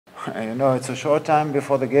You know, it's a short time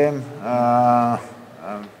before the game.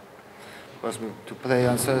 Because to play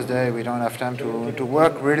on Thursday, we don't have time to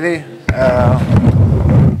work really.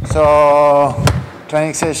 So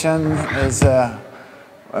training session is the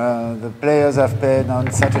players have played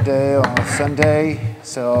on Saturday or Sunday.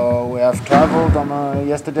 So we have traveled on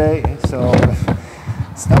yesterday. So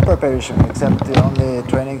it's no preparation except the only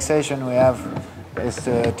training session we have is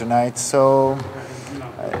tonight. So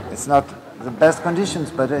it's not the best conditions,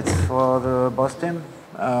 but it's for the boss team.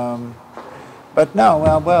 But now we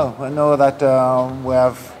are well. We know that we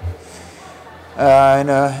have.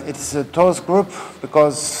 It's a close group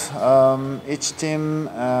because each team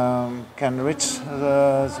can reach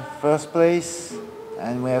the first place,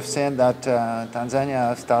 and we have seen that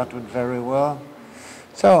Tanzania started very well.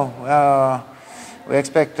 So we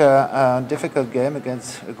expect a difficult game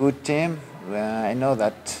against a good team. I know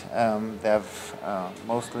that they have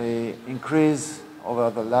mostly increased over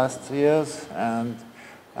the last years, and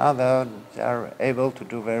now they are able to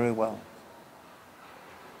do very well.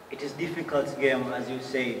 It is a difficult game, as you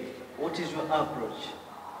say. What is your approach?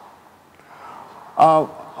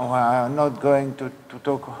 I'm not going to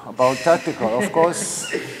talk about tactical, of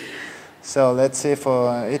course. So let's see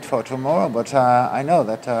for tomorrow. But I know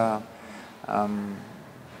that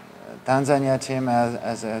Tanzania team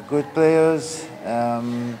has good players.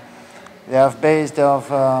 They have based of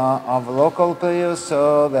local players,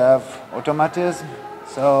 so they have automatism.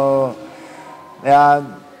 So they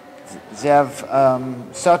have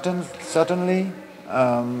certainly,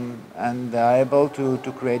 and they are able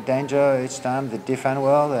to create danger each time. They defend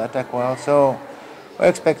well, they attack well. So we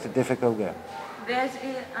expect a difficult game. There is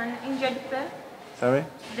an injured player. Sorry?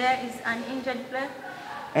 There is an injured player.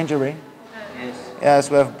 Injury? Yes. Yes,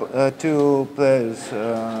 we have two players.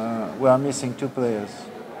 We are missing two players.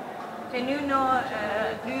 Can you know?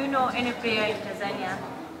 Do you know any player in Tanzania?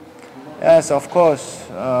 Yes, of course.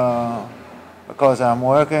 Because I'm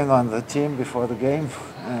working on the team before the game,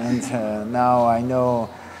 and now I know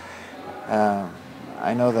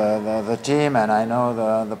the team and I know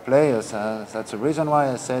the players. That's the reason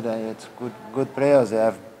why I said it's good players. They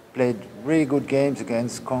have played really good games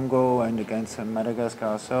against Congo and against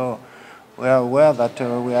Madagascar. So we are aware that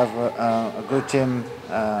we have a good team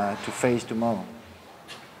to face tomorrow.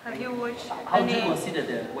 Have you watched? How do you consider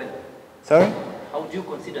the weather? Sorry? How do you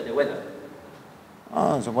consider the weather?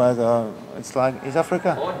 Oh, the weather, it's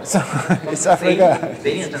Africa. Hot. It's Africa.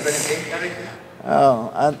 Benin and Tanzania same area?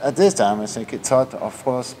 Oh, at this time I think it's hot, of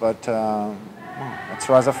course, but it's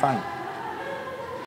rather fine.